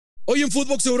Hoy en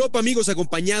Footbox Europa, amigos,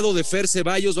 acompañado de Fer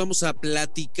Ceballos, vamos a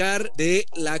platicar de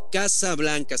la Casa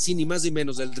Blanca, sí, ni más ni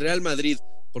menos, del Real Madrid,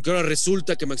 porque ahora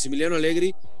resulta que Maximiliano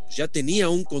Allegri ya tenía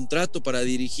un contrato para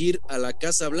dirigir a la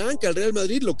Casa Blanca, al Real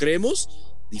Madrid, ¿lo creemos?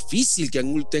 Difícil que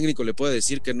algún técnico le pueda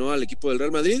decir que no al equipo del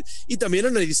Real Madrid, y también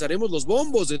analizaremos los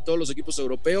bombos de todos los equipos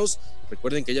europeos.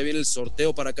 Recuerden que ya viene el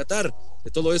sorteo para Qatar.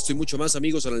 De todo esto y mucho más,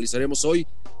 amigos, analizaremos hoy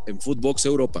en Footbox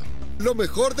Europa. Lo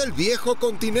mejor del viejo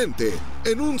continente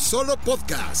en un solo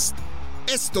podcast.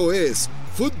 Esto es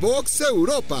Footbox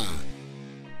Europa.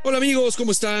 Hola amigos,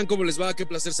 ¿cómo están? ¿Cómo les va? Qué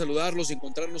placer saludarlos y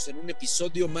encontrarnos en un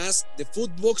episodio más de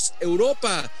Footbox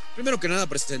Europa. Primero que nada,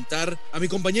 presentar a mi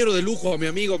compañero de lujo, a mi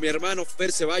amigo, mi hermano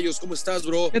Fer Ceballos. ¿Cómo estás,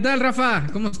 bro? ¿Qué tal, Rafa?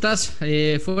 ¿Cómo estás?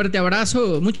 Fuerte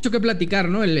abrazo. Mucho que platicar,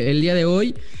 ¿no? El día de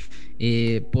hoy,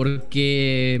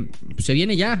 porque se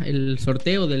viene ya el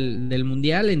sorteo del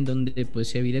Mundial, en donde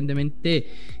pues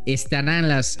evidentemente estarán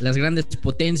las grandes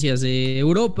potencias de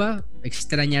Europa.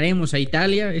 Extrañaremos a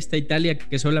Italia, esta Italia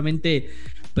que solamente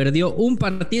perdió un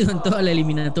partido en toda la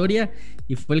eliminatoria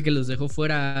y fue el que los dejó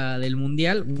fuera del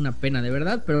Mundial. Una pena, de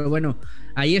verdad, pero bueno,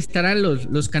 ahí estarán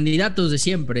los candidatos de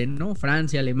siempre, ¿no?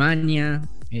 Francia, Alemania,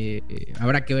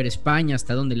 habrá que ver España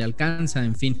hasta dónde le alcanza,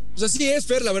 en fin. Pues así es,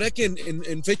 Fer, la verdad que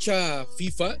en fecha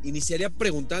FIFA iniciaría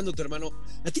preguntándote, hermano,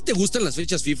 ¿a ti te gustan las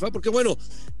fechas FIFA? Porque bueno,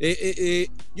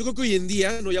 yo creo que hoy en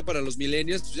día, no ya para los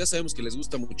millennials, pues ya sabemos que les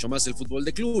gusta mucho más el fútbol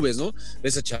de clubes, ¿no?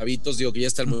 Ves a chavitos, digo, que ya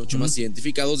están mucho más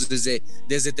identificados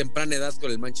desde temprana edad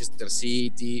con el Manchester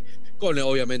City, con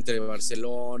obviamente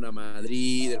Barcelona,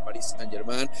 Madrid, el Paris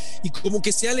Saint-Germain, y como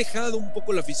que se ha alejado un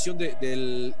poco la afición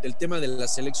del tema de la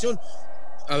selección.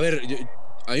 A ver,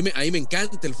 a mí me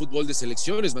encanta el fútbol de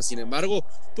selecciones, más sin embargo,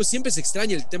 pues siempre se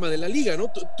extraña el tema de la liga,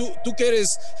 ¿no? Tú que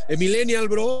eres millennial,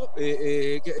 bro,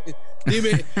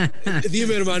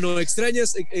 dime, hermano,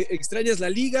 ¿extrañas la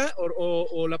liga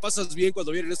o la pasas bien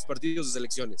cuando vienen estos partidos de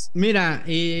selecciones? Mira,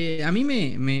 a mí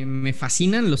me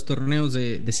fascinan los torneos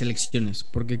de selecciones,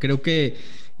 porque creo que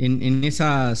en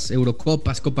esas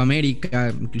Eurocopas, Copa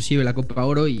América, inclusive la Copa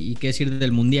Oro y qué decir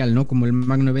del Mundial, ¿no? Como el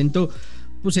magno evento,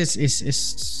 pues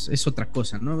es otra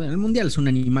cosa, ¿no? El Mundial es un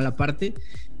animal aparte.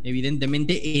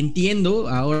 Evidentemente entiendo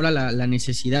ahora la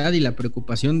necesidad y la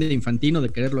preocupación de Infantino de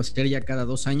quererlo hacer ya cada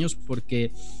 2 años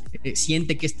porque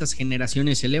siente que estas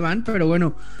generaciones se le van, pero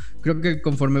bueno, creo que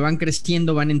conforme van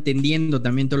creciendo van entendiendo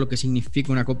también todo lo que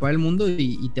significa una Copa del Mundo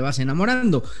y te vas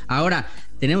enamorando. Ahora,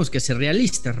 tenemos que ser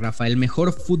realistas, Rafa, el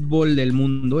mejor fútbol del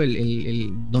mundo,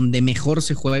 el donde mejor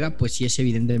se juega, pues sí es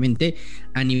evidentemente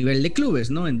a nivel de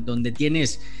clubes, ¿no? En donde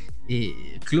tienes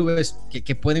clubes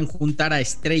que pueden juntar a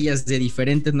estrellas de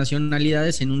diferentes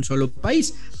nacionalidades en un solo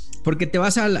país, porque te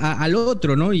vas al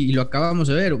otro, ¿no? Y lo acabamos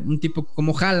de ver, un tipo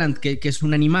como Haaland, que es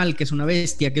un animal, que es una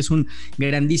bestia, que es un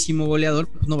grandísimo goleador,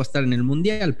 pues no va a estar en el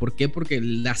Mundial. ¿Por qué? Porque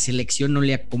la selección no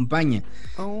le acompaña.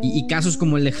 Y casos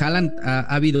como el de Haaland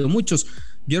ha habido muchos.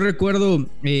 Yo recuerdo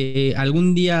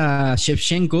algún día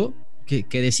Shevchenko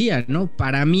que decía, ¿no?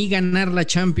 Para mí ganar la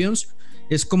Champions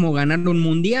es como ganar un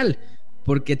Mundial,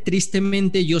 porque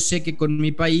tristemente yo sé que con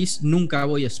mi país nunca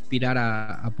voy a aspirar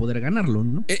a poder ganarlo,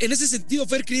 ¿no? En ese sentido,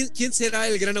 Fer, ¿quién será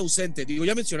el gran ausente? Digo,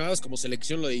 ya mencionabas como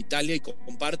selección lo de Italia y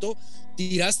comparto,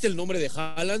 tiraste el nombre de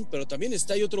Haaland, pero también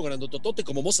está ahí otro grandototote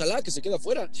como Mo Salah que se queda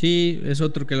fuera. Sí, es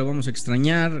otro que lo vamos a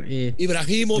extrañar.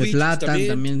 Ibrahimovic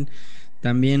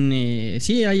también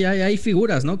sí, hay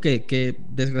figuras, ¿no? Que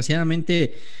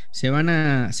desgraciadamente se van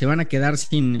a quedar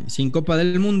sin Copa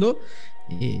del Mundo.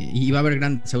 Y va a haber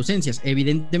grandes ausencias.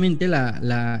 Evidentemente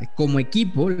como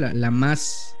equipo la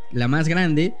más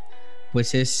grande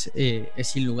pues es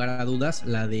sin lugar a dudas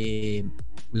la de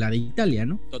Italia,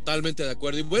 ¿no? Totalmente de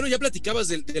acuerdo. Y bueno, ya platicabas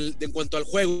en cuanto al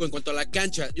juego, en cuanto a la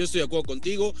cancha, yo estoy de acuerdo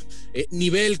contigo.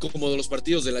 Nivel como de los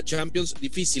partidos de la Champions,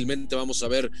 difícilmente vamos a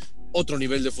ver otro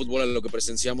nivel de fútbol a lo que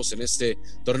presenciamos en este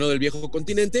torneo del viejo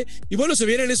continente. Y bueno, se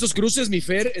vienen esos cruces, mi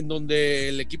Fer, en donde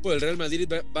el equipo del Real Madrid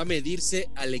va a medirse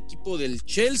al equipo del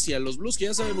Chelsea, a los Blues, que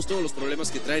ya sabemos todos los problemas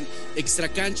que traen extra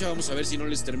cancha. Vamos a ver si no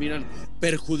les terminan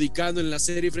perjudicando en la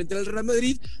serie frente al Real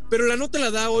Madrid. Pero la nota la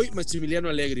da hoy Maximiliano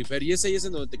Allegri, Fer, y ese es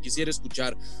en donde te quisiera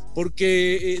escuchar,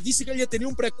 porque dice que él ya tenía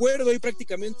un preacuerdo ahí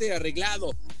prácticamente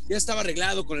arreglado, ya estaba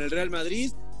arreglado con el Real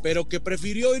Madrid, pero que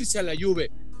prefirió irse a la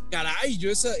Juve. Caray, yo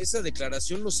esa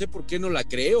declaración no sé por qué no la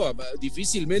creo,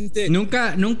 difícilmente.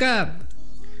 Nunca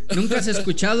has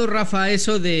escuchado, Rafa,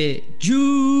 eso de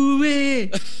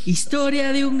Juve,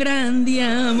 historia de un gran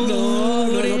amor. No,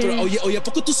 pero oye, ¿a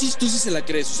poco tú sí se la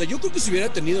crees? O sea, yo creo que si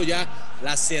hubiera tenido ya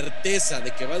la certeza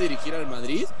de que va a dirigir al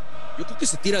Madrid, yo creo que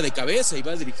se tira de cabeza y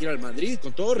va a dirigir al Madrid,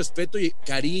 con todo respeto y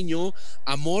cariño,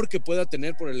 amor que pueda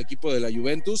tener por el equipo de la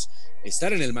Juventus,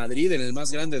 estar en el Madrid, en el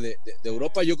más grande de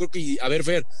Europa. Yo creo que, a ver,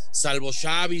 Fer, salvo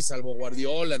Xavi, salvo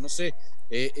Guardiola, no sé,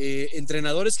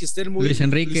 entrenadores que estén muy Luis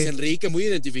Enrique, muy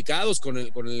identificados con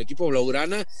el equipo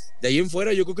blaugrana, de ahí en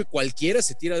fuera yo creo que cualquiera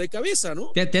se tira de cabeza,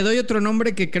 ¿no? Te doy otro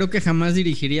nombre que creo que jamás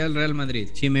dirigiría al Real Madrid,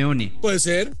 Simeone. Puede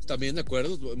ser, también de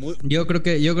acuerdo. Yo creo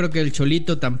que el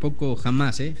Cholito tampoco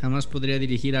jamás podría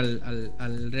dirigir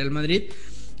al Real Madrid.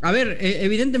 A ver,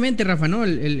 evidentemente, Rafa, ¿no?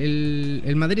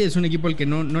 El Madrid es un equipo al que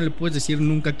no le puedes decir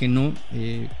nunca que no.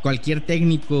 Cualquier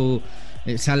técnico,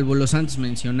 salvo los antes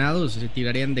mencionados, se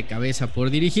tirarían de cabeza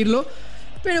por dirigirlo.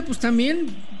 Pero pues también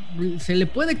se le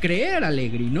puede creer a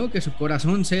Allegri, ¿no? Que su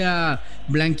corazón sea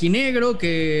blanquinegro,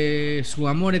 que su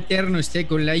amor eterno esté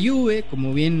con la Juve,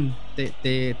 como bien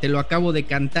te lo acabo de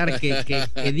cantar,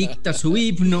 que dicta su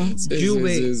himno, sí,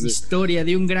 Juve, sí. Historia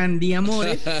de un gran día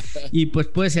amore. Y pues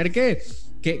puede ser que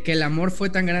el amor fue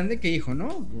tan grande que dijo,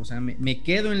 no, o sea, me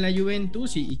quedo en la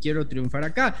Juventus y quiero triunfar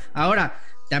acá. Ahora,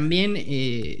 también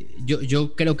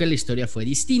yo creo que la historia fue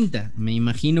distinta. Me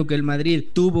imagino que el Madrid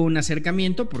tuvo un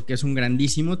acercamiento porque es un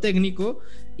grandísimo técnico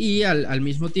y al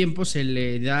mismo tiempo se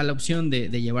le da la opción de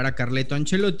llevar a Carlo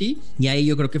Ancelotti, y ahí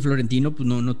yo creo que Florentino pues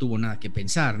no tuvo nada que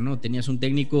pensar, ¿no? Tenías un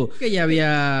técnico que ya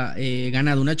había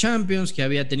ganado una Champions, que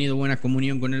había tenido buena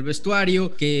comunión con el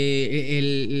vestuario, que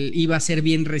él iba a ser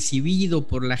bien recibido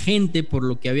por la gente por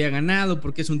lo que había ganado,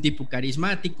 porque es un tipo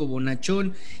carismático,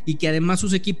 bonachón, y que además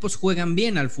sus equipos juegan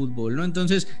bien al fútbol, ¿no?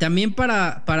 Entonces, también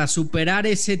para superar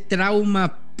ese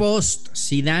trauma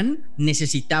post-Zidane,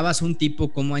 necesitabas un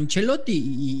tipo como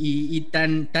Ancelotti, y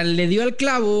tan le dio al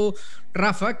clavo,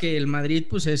 Rafa, que el Madrid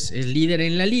pues es líder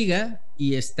en la Liga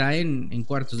y está en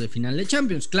cuartos de final de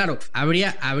Champions. Claro,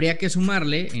 habría que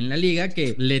sumarle en la Liga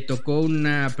que le tocó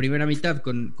una primera mitad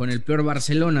con el peor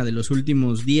Barcelona de los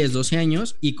últimos 10, 12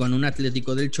 años, y con un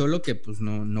Atlético del Cholo que pues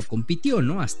no compitió,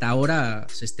 ¿no? Hasta ahora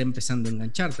se está empezando a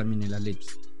enganchar también el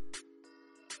Atlético.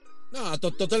 No,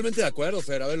 totalmente de acuerdo,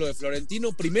 Fer. A ver, lo de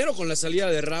Florentino, primero con la salida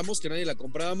de Ramos, que nadie la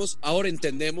comprábamos, ahora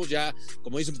entendemos ya,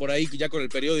 como dicen por ahí, que ya con el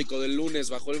periódico del lunes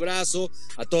bajo el brazo,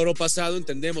 a toro pasado,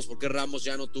 entendemos por qué Ramos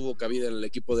ya no tuvo cabida en el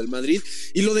equipo del Madrid.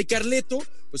 Y lo de Carleto,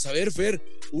 pues a ver, Fer,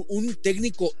 un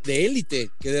técnico de élite,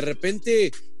 que de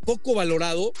repente poco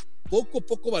valorado,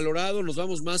 nos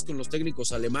vamos más con los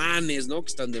técnicos alemanes, ¿no? Que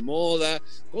están de moda,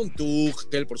 con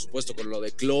Tuchel, por supuesto, con lo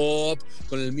de Klopp,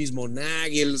 con el mismo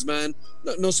Nagelsmann,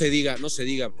 no se diga,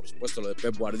 por supuesto, lo de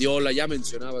Pep Guardiola, ya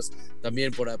mencionabas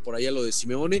también por allá lo de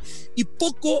Simeone, y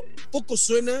poco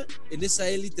suena en esa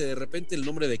élite de repente el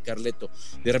nombre de Carleto.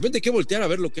 De repente hay que voltear a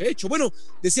ver lo que ha hecho. Bueno,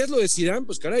 decías lo de Zidane,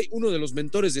 pues caray, uno de los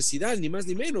mentores de Zidane, ni más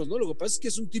ni menos, ¿no? Lo que pasa es que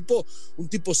es un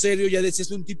tipo serio, ya decías,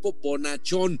 un tipo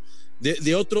bonachón,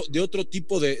 de otro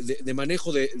tipo de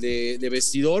manejo de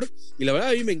vestidor, y la verdad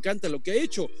a mí me encanta lo que ha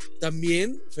hecho.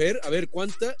 También, Fer, a ver,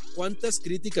 ¿cuántas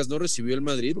críticas no recibió el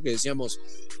Madrid? Porque decíamos,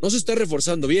 no se está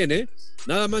reforzando bien,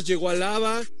 nada más llegó a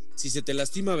Lava, si se te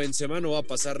lastima Benzema no va a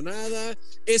pasar nada,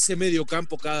 ese medio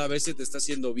campo cada vez se te está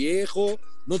haciendo viejo,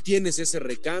 no tienes ese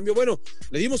recambio. Bueno,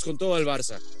 le dimos con todo al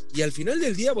Barça, y al final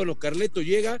del día, bueno, Carleto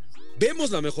llega,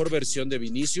 vemos la mejor versión de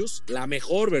Vinicius, la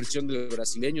mejor versión del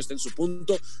brasileño, está en su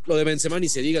punto, lo de Benzema ni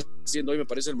se diga, siendo hoy me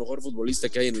parece el mejor futbolista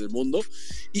que hay en el mundo,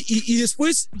 y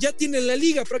después ya tiene la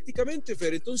Liga prácticamente,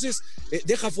 Fer. Entonces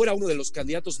deja fuera a uno de los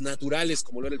candidatos naturales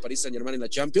como lo era el Paris Saint-Germain en la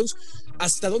Champions.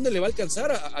 ¿Hasta dónde le va a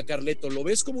alcanzar a Carleto? ¿Lo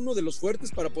ves como uno de los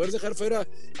fuertes para poder dejar fuera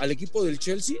al equipo del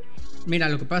Chelsea? Mira,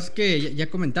 lo que pasa es que ya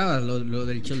comentabas lo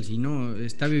del Chelsea, ¿no?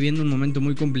 Está viviendo un momento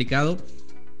muy complicado.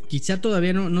 Quizá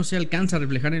todavía no se alcanza a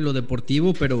reflejar en lo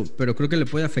deportivo, pero creo que le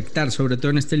puede afectar, sobre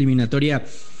todo en esta eliminatoria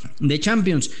de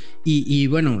Champions. Y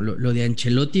bueno, lo de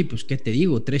Ancelotti, pues qué te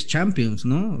digo, 3 Champions,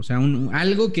 ¿no? O sea,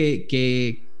 algo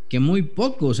que muy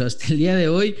pocos hasta el día de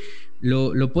hoy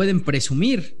lo pueden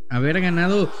presumir, haber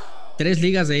ganado 3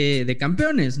 ligas de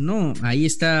campeones, ¿no? Ahí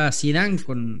está Zidane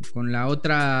con la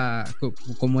otra,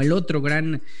 como el otro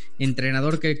gran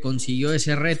entrenador que consiguió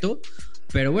ese reto.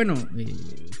 Pero bueno,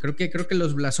 creo que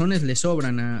los blasones le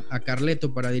sobran a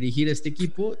Carleto para dirigir este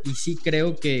equipo, y sí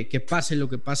creo que pase lo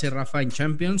que pase, Rafa, en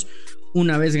Champions,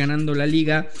 una vez ganando la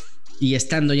Liga y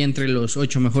estando ya entre los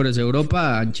 8 mejores de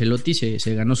Europa, Ancelotti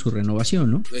se ganó su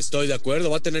renovación, ¿no? Estoy de acuerdo,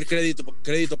 va a tener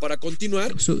crédito para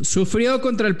continuar. Sufrió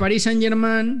contra el Paris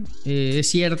Saint-Germain, es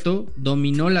cierto,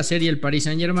 dominó la serie el Paris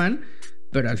Saint-Germain,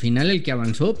 pero al final el que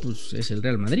avanzó pues es el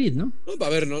Real Madrid, ¿no? A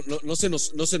ver, no se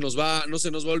nos va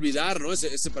a olvidar, ¿no?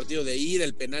 Ese partido de ida,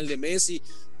 el penal de Messi,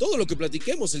 todo lo que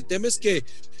platiquemos. El tema es que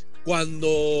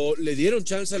cuando le dieron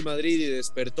chance al Madrid y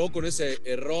despertó con ese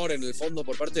error en el fondo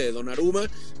por parte de Donnarumma,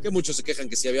 que muchos se quejan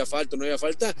que si había falta o no había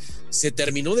falta, se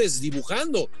terminó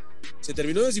desdibujando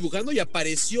y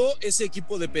apareció ese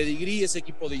equipo de pedigrí, ese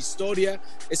equipo de historia,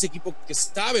 ese equipo que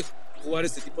sabe jugar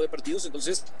este tipo de partidos.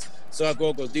 Entonces estoy de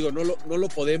acuerdo contigo, no lo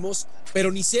podemos,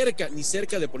 pero ni cerca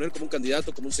de poner como un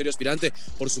candidato, como un serio aspirante.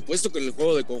 Por supuesto que en el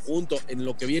juego de conjunto, en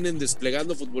lo que vienen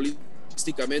desplegando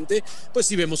futbolísticamente, pues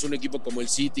sí vemos un equipo como el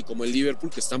City, como el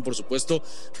Liverpool, que están por supuesto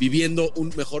viviendo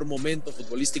un mejor momento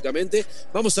futbolísticamente.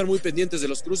 Vamos a estar muy pendientes de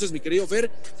los cruces, mi querido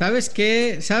Fer. ¿Sabes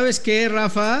qué,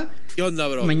 Rafa? ¿Qué onda,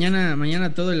 bro?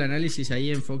 Mañana todo el análisis ahí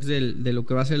en Fox de lo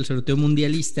que va a ser el sorteo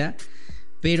mundialista.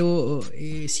 Pero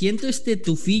siento este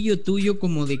tufillo tuyo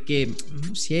como de que,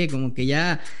 no sé, como que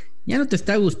ya no te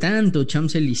está gustando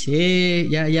Champs-Élysées,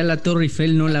 ya la Torre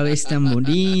Eiffel no la ves tan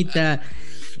bonita.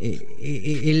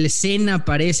 El Sena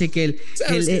parece que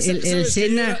el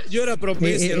Sena, yo era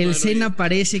promesa, el Sena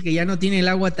parece que ya no tiene el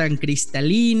agua tan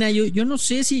cristalina. Yo no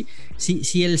sé si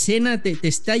el Sena te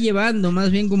está llevando más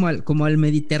bien como al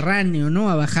Mediterráneo, ¿no?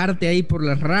 A bajarte ahí por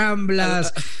las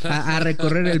Ramblas, a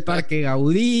recorrer el Parque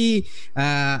Gaudí,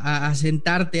 a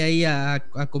sentarte ahí a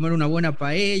comer una buena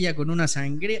paella con una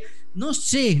sangría. No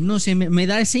sé, me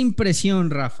da esa impresión,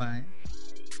 Rafa, ¿eh?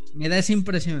 Me da esa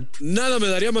impresión. Nada me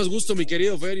daría más gusto, mi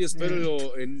querido Fer, y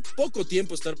espero en poco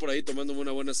tiempo estar por ahí tomándome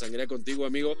una buena sangría contigo,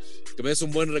 amigo, que me des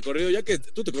un buen recorrido, ya que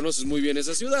tú te conoces muy bien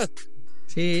esa ciudad.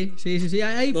 Sí.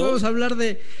 Ahí ¿no? Podemos hablar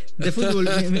de fútbol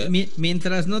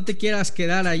mientras no te quieras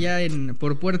quedar allá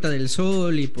por Puerta del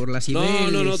Sol y por las Cibeles.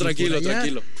 No, tranquilo.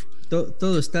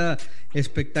 Todo está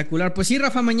espectacular. Pues sí,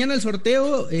 Rafa, mañana el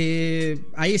sorteo.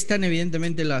 Ahí están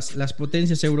evidentemente las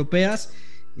potencias europeas.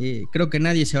 Creo que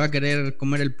nadie se va a querer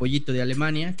comer el pollito de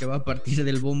Alemania, que va a partir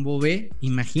del bombo B.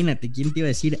 Imagínate, ¿quién te iba a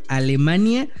decir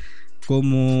Alemania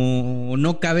como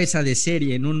no cabeza de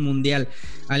serie en un mundial?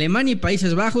 Alemania y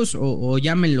Países Bajos, o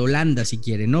llámenlo Holanda si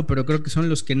quieren, ¿no? Pero creo que son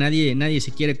los que nadie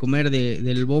se quiere comer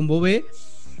del bombo B.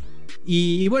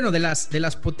 Y bueno, de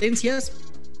las potencias,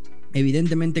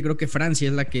 evidentemente creo que Francia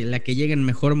es la que llega en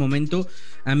mejor momento.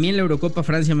 A mí en la Eurocopa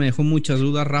Francia me dejó muchas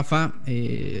dudas, Rafa.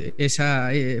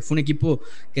 Fue un equipo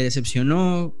que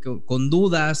decepcionó, con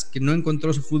dudas, que no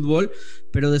encontró su fútbol,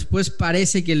 pero después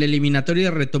parece que el eliminatorio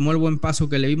retomó el buen paso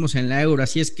que le vimos en la Euro.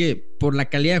 Así es que por la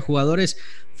calidad de jugadores,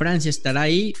 Francia estará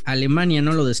ahí. Alemania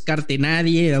no lo descarte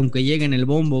nadie, aunque llegue en el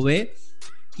bombo B.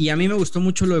 Y a mí me gustó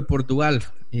mucho lo de Portugal.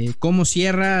 Cómo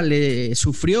cierra, le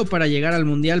sufrió para llegar al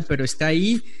Mundial, pero está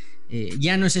ahí.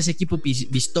 Ya no es ese equipo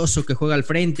vistoso que juega al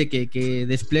frente, que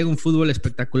despliega un fútbol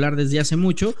espectacular desde hace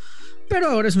mucho, pero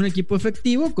ahora es un equipo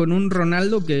efectivo con un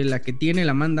Ronaldo que la que tiene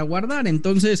la manda a guardar.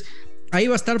 Entonces ahí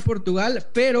va a estar Portugal,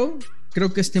 pero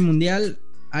creo que este mundial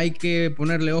hay que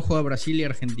ponerle ojo a Brasil y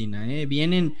Argentina, ¿eh?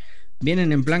 Vienen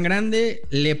en plan grande,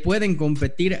 le pueden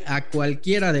competir a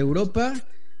cualquiera de Europa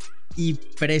y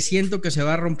presiento que se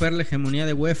va a romper la hegemonía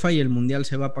de UEFA y el mundial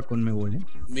se va para Conmebol, ¿eh?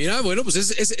 Mira, bueno, pues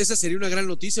esa sería una gran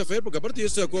noticia, Fer, porque aparte yo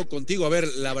estoy de acuerdo contigo. A ver,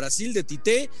 la Brasil de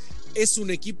Tite es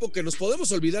un equipo que nos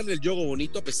podemos olvidar del juego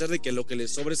bonito, a pesar de que lo que le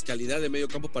sobra es calidad de medio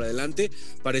campo para adelante,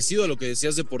 parecido a lo que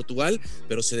decías de Portugal,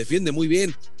 pero se defiende muy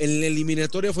bien. En la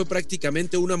eliminatoria fue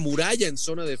prácticamente una muralla en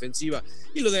zona defensiva.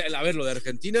 Y lo de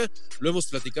Argentina lo hemos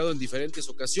platicado en diferentes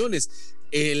ocasiones.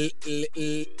 El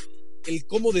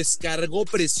cómo descargó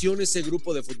presión ese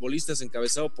grupo de futbolistas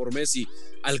encabezado por Messi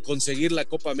al conseguir la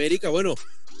Copa América, bueno,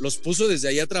 los puso desde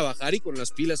ahí a trabajar y con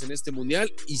las pilas en este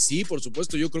mundial. Y sí, por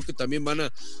supuesto, yo creo que también van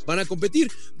a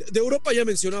competir. De Europa ya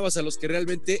mencionabas a los que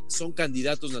realmente son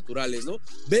candidatos naturales, ¿no?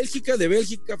 De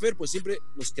Bélgica, Fer, pues siempre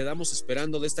nos quedamos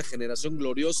esperando de esta generación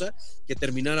gloriosa que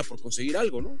terminara por conseguir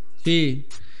algo, ¿no? Sí,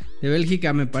 de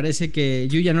Bélgica me parece que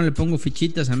yo ya no le pongo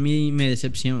fichitas, a mí me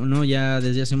decepcionó ya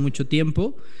desde hace mucho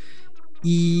tiempo.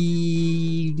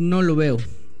 Y no lo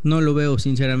veo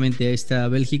sinceramente a esta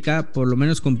Bélgica, por lo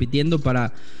menos compitiendo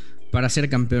para ser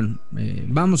campeón.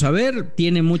 Vamos a ver,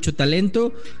 tiene mucho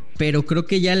talento, pero creo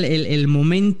que ya el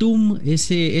momentum,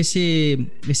 ese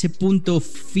punto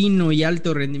fino y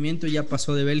alto rendimiento ya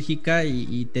pasó de Bélgica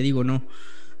y te digo,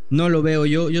 no lo veo.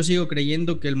 Yo sigo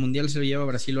creyendo que el mundial se lo lleva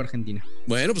Brasil o Argentina.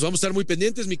 Bueno, pues vamos a estar muy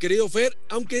pendientes, mi querido Fer,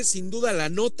 aunque sin duda la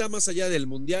nota, más allá del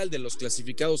mundial, de los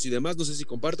clasificados y demás, no sé si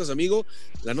compartas, amigo,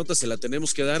 la nota se la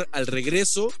tenemos que dar al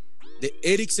regreso de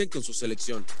Eriksen con su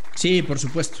selección. Sí, por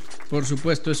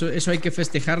supuesto, eso hay que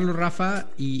festejarlo, Rafa,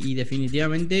 y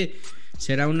definitivamente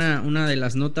será una de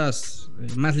las notas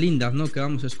más lindas, ¿no?, que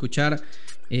vamos a escuchar.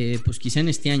 Pues quizá en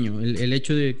este año, el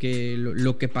hecho de que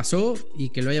lo que pasó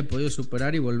y que lo haya podido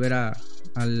superar y volver a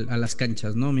las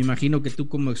canchas, ¿no? Me imagino que tú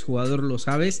como exjugador lo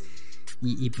sabes,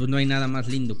 y pues no hay nada más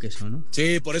lindo que eso, ¿no?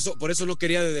 Sí, por eso no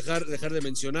quería dejar de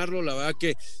mencionarlo. La verdad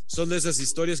que son de esas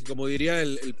historias que, como diría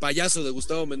el payaso de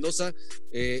Gustavo Mendoza,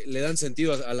 le dan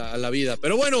sentido a la vida.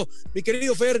 Pero bueno, mi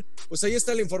querido Fer, pues ahí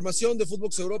está la información de Fútbol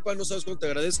Europa. No sabes cuánto te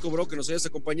agradezco, bro, que nos hayas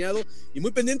acompañado. Y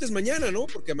muy pendientes mañana, ¿no?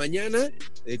 Porque mañana,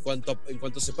 en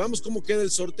cuanto sepamos cómo queda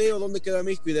el sorteo, dónde queda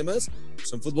México y demás,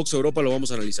 pues en Fútbol Europa lo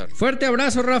vamos a analizar. Fuerte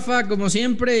abrazo, Rafa, como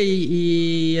siempre,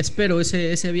 y espero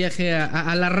ese viaje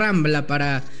a la Rambla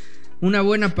para una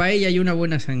buena paella y una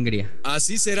buena sangría.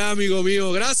 Así será, amigo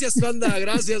mío. Gracias,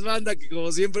 banda, que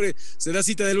como siempre será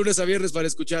cita de lunes a viernes para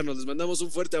escucharnos. Les mandamos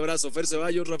un fuerte abrazo. Fer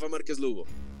Ceballos, Rafa Márquez Lugo.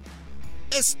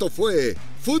 Esto fue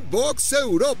Footbox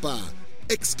Europa,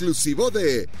 exclusivo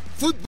de Fútbol.